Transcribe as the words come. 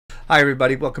Hi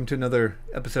everybody, welcome to another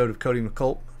episode of Coding with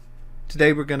Colt.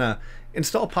 Today we're going to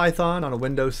install Python on a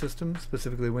Windows system,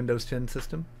 specifically a Windows 10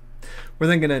 system. We're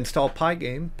then going to install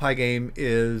Pygame. Pygame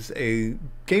is a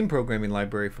game programming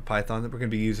library for Python that we're going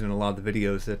to be using in a lot of the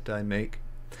videos that I make.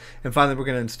 And finally we're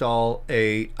going to install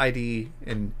a IDE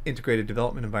and integrated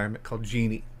development environment called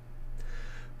Geany.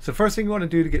 So first thing you want to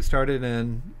do to get started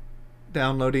in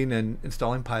downloading and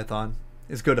installing Python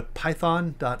is go to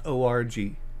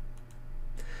python.org.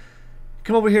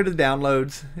 Come over here to the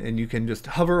downloads and you can just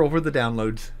hover over the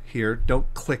downloads here.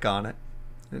 Don't click on it.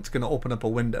 It's going to open up a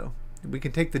window. We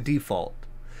can take the default.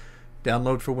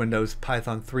 Download for Windows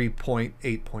Python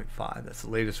 3.8.5. That's the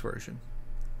latest version.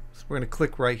 So we're going to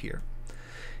click right here.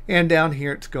 And down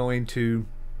here it's going to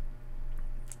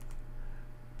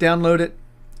download it.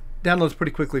 Downloads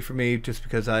pretty quickly for me just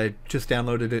because I just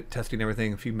downloaded it, testing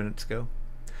everything a few minutes ago.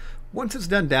 Once it's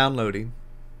done downloading,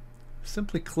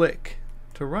 simply click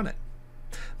to run it.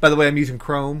 By the way, I'm using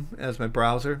Chrome as my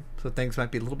browser, so things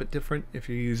might be a little bit different if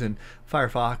you're using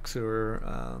Firefox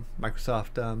or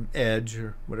Microsoft Edge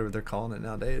or whatever they're calling it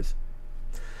nowadays.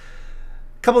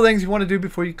 A couple of things you want to do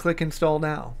before you click Install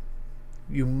Now.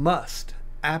 You must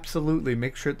absolutely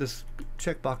make sure this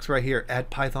checkbox right here, Add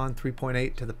Python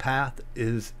 3.8 to the path,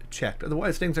 is checked.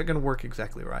 Otherwise, things aren't going to work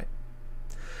exactly right.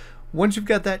 Once you've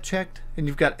got that checked and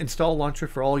you've got Install Launcher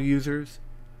for all users,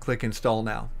 click Install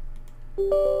Now.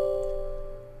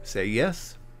 Say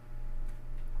yes,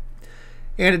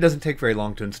 and it doesn't take very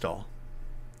long to install.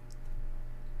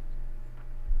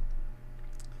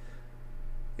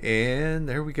 And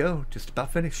there we go, just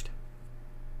about finished.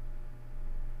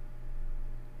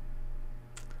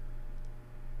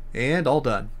 And all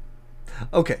done.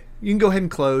 Okay, you can go ahead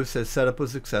and close. Says setup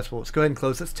was successful. Let's go ahead and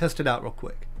close. Let's test it out real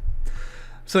quick.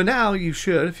 So now you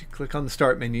should, if you click on the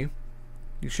start menu,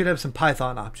 you should have some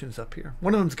Python options up here.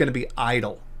 One of them is going to be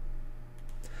idle.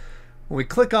 When we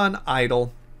click on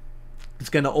idle, it's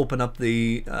going to open up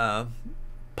the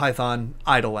Python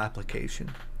idle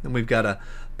application. And we've got a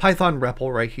Python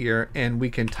REPL right here, and we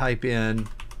can type into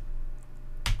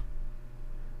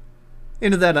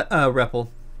that REPL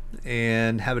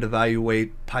and have it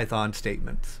evaluate Python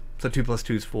statements. So 2 +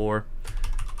 2 is 4.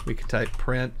 We can type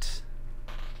print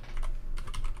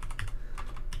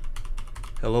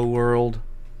hello world,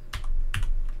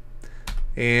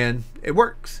 and it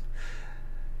works.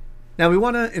 Now we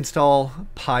want to install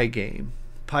Pygame.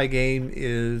 Pygame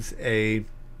is a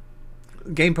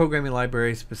game programming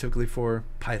library specifically for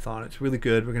Python. It's really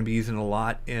good. We're going to be using it a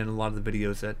lot in a lot of the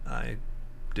videos that I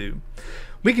do.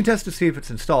 We can test to see if it's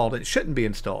installed. It shouldn't be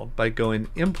installed by going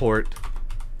import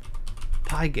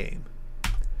Pygame.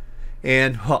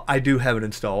 And well, I do have it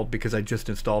installed because I just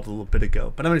installed it a little bit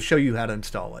ago, but I'm going to show you how to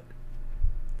install it.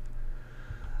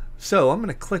 So I'm going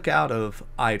to click out of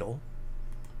idle.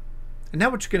 And now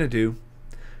what you're going to do,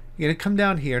 you're going to come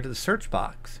down here to the search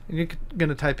box and you're going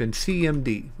to type in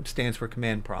CMD, which stands for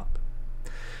command prompt.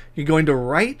 You're going to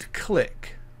right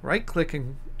click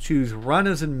and choose Run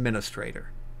as Administrator.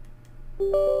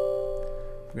 I'm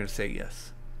going to say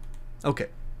yes. Okay.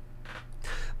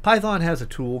 Python has a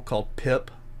tool called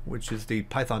pip, which is the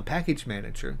Python package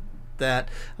manager, that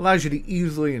allows you to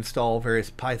easily install various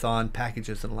Python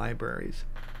packages and libraries.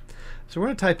 So we're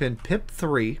going to type in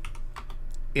pip3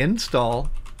 install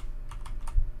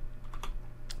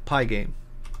Pygame.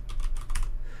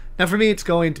 Now for me it's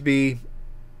going to be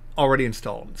already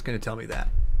installed. It's going to tell me that.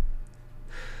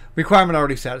 Requirement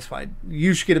already satisfied.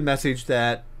 You should get a message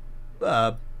that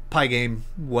Pygame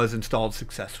was installed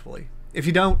successfully. If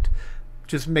you don't,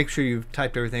 just make sure you've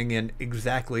typed everything in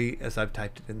exactly as I've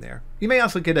typed it in there. You may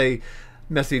also get a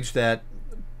message that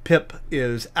pip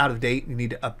is out of date. You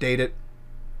need to update it.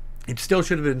 It still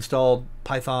should have installed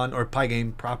Python or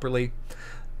Pygame properly.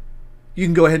 You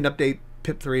can go ahead and update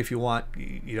pip3 if you want.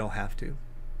 You don't have to.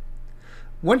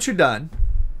 Once you're done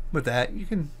with that, you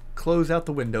can close out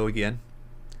the window again.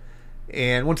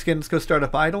 And once again, let's go start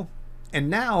up idle.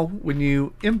 And now when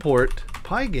you import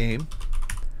Pygame,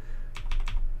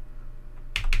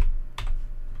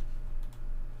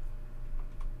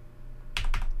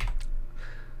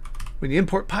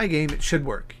 it should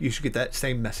work. You should get that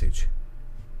same message.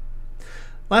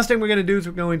 Last thing we're going to do is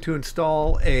we're going to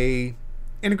install a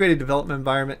integrated development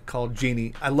environment called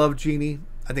Geany. I love Geany.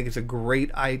 I think it's a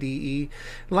great IDE. It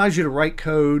allows you to write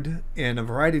code in a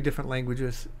variety of different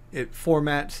languages. It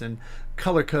formats and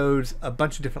color codes a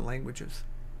bunch of different languages.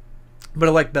 What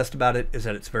I like best about it is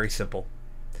that it's very simple.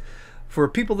 For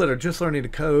people that are just learning to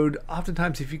code,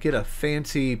 oftentimes if you get a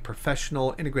fancy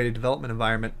professional integrated development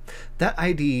environment, that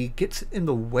IDE gets in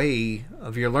the way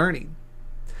of your learning,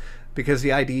 because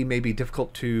the IDE may be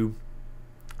difficult to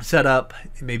setup.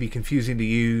 It may be confusing to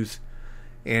use,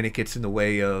 and it gets in the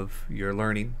way of your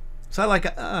learning. So I like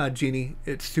Geany.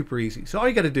 It's super easy. So all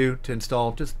you got to do to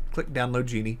install, just click download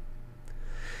Geany.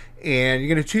 And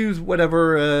you're going to choose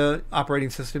whatever operating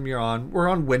system you're on. We're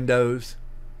on Windows.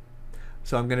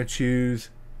 So I'm going to choose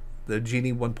the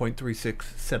Geany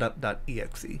 1.36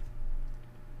 setup.exe.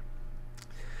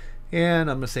 And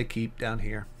I'm going to say keep down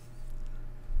here.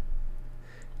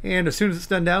 And as soon as it's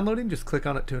done downloading, just click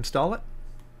on it to install it.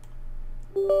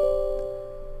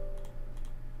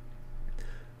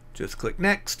 Just click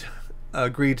next.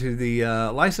 Agree to the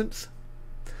license.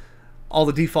 All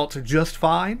the defaults are just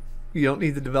fine. You don't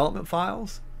need the development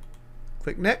files.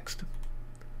 Click next.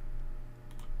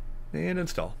 And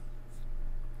install.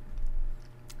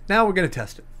 Now we're going to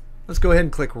test it. Let's go ahead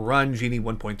and click Run Geany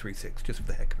 1.36 just for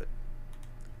the heck of it.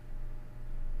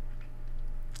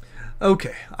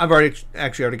 Okay, I've already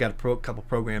got a couple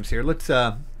programs here. Let's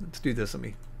do this. Let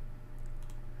me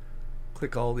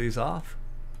click all these off.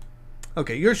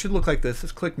 Okay, yours should look like this.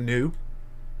 Let's click New.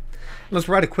 Let's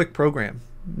write a quick program.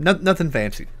 Nothing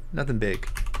fancy, nothing big.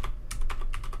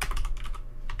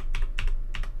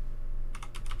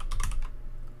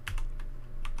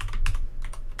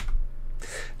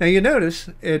 Now you notice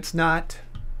it's not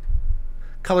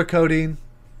color coding,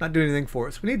 not doing anything for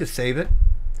us. We need to save it.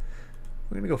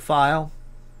 We're going to go File,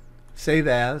 Save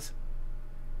As.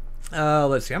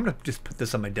 Let's see, I'm going to just put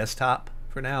this on my desktop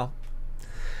for now.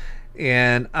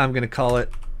 And I'm going to call it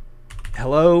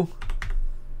hello.py.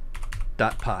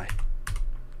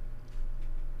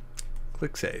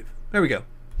 Click Save. There we go.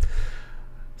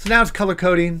 So now it's color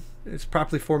coding. It's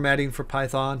properly formatting for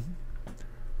Python.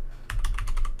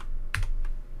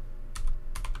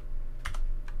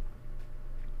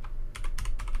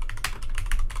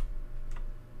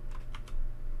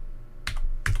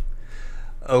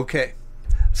 Okay,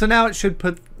 so now it should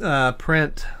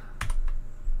print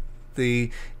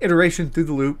the iteration through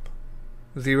the loop,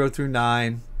 0 through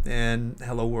 9, and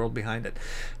hello world behind it.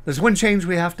 There's one change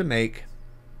we have to make.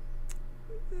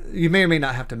 You may or may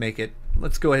not have to make it.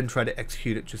 Let's go ahead and try to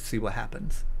execute it just to see what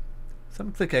happens. So I'm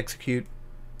going to click execute.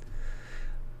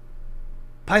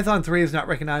 Python 3 is not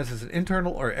recognized as an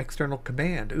internal or external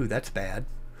command. Ooh, that's bad.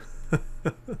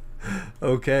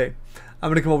 Okay, I'm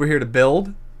going to come over here to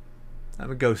build. I'm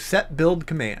going to go set build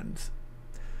commands.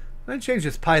 I'm going to change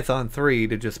this Python 3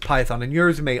 to just Python, and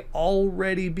yours may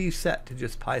already be set to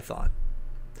just Python.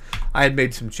 I had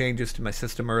made some changes to my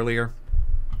system earlier,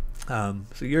 so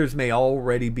yours may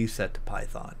already be set to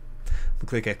Python. We'll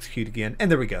click execute again, and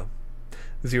there we go.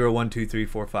 0, 1, 2, 3,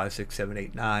 4, 5, 6, 7,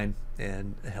 8, 9,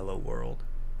 and hello world.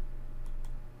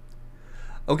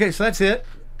 Okay, so that's it.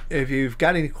 If you've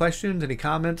got any questions, any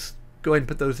comments, go ahead and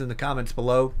put those in the comments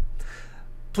below.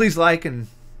 Please like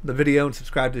the video and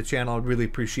subscribe to the channel. I'd really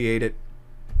appreciate it.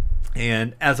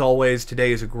 And as always,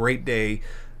 today is a great day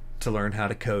to learn how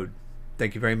to code.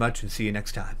 Thank you very much, and see you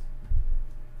next time.